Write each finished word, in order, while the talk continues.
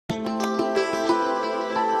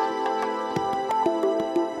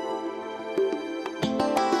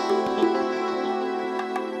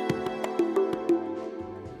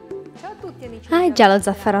Hi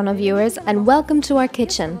GialloZafferano viewers, and welcome to our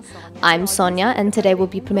kitchen. I'm Sonia, and today we'll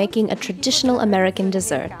be making a traditional American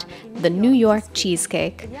dessert, the New York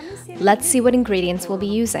Cheesecake. Let's see what ingredients we'll be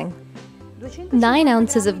using. 9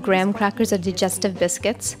 ounces of graham crackers or digestive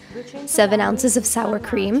biscuits, 7 ounces of sour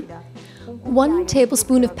cream, 1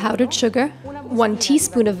 tablespoon of powdered sugar, 1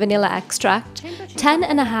 teaspoon of vanilla extract,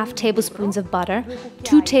 10.5 tablespoons of butter,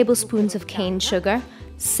 2 tablespoons of cane sugar,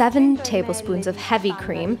 7 tablespoons of heavy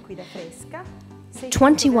cream,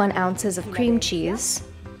 21 ounces of cream cheese,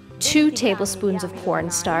 2 tablespoons of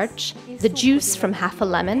cornstarch, the juice from half a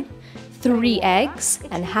lemon, 3 eggs,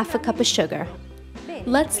 and half a cup of sugar.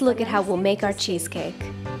 Let's look at how we'll make our cheesecake.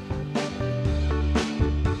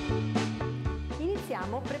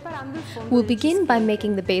 We'll begin by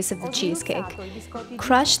making the base of the cheesecake.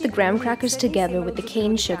 Crush the graham crackers together with the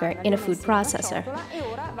cane sugar in a food processor.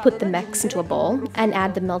 Put the mix into a bowl and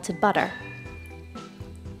add the melted butter.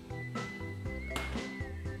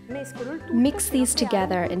 Mix these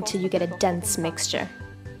together until you get a dense mixture.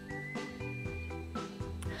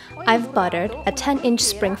 I've buttered a 10-inch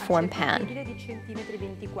springform pan.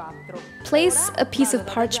 Place a piece of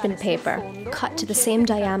parchment paper, cut to the same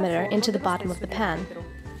diameter, into the bottom of the pan.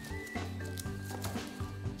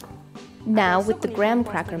 Now, with the graham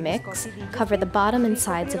cracker mix, cover the bottom and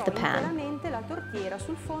sides of the pan.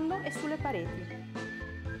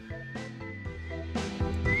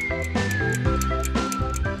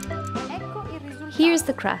 Here's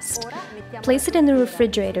the crust. Place it in the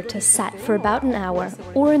refrigerator to set for about an hour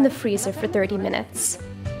or in the freezer for 30 minutes.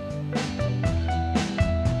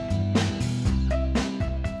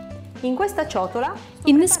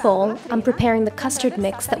 In this bowl, I'm preparing the custard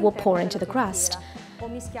mix that we'll pour into the crust.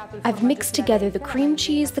 I've mixed together the cream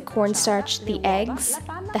cheese, the cornstarch, the eggs,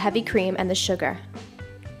 the heavy cream, and the sugar.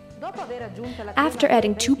 After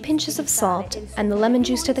adding 2 pinches of salt and the lemon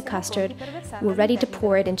juice to the custard, we're ready to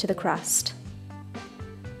pour it into the crust.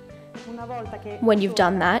 When you've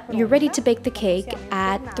done that, you're ready to bake the cake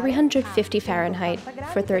at 350 Fahrenheit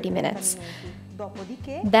for 30 minutes.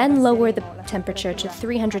 Then lower the temperature to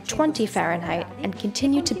 320 Fahrenheit and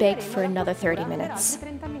continue to bake for another 30 minutes.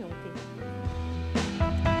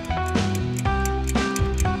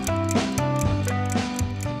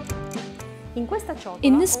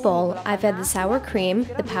 In this bowl, I've added the sour cream,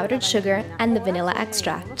 the powdered sugar, and the vanilla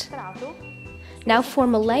extract. Now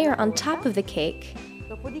form a layer on top of the cake,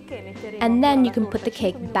 and then you can put the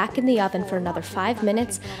cake back in the oven for another 5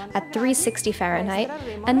 minutes at 360 Fahrenheit,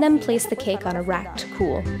 and then place the cake on a rack to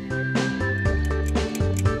cool.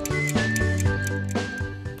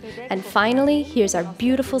 And finally, here's our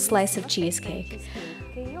beautiful slice of cheesecake.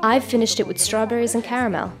 I've finished it with strawberries and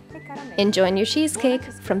caramel. Enjoy your cheesecake.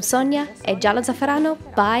 From Sonia e GialloZafferano,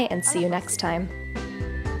 bye and see you next time.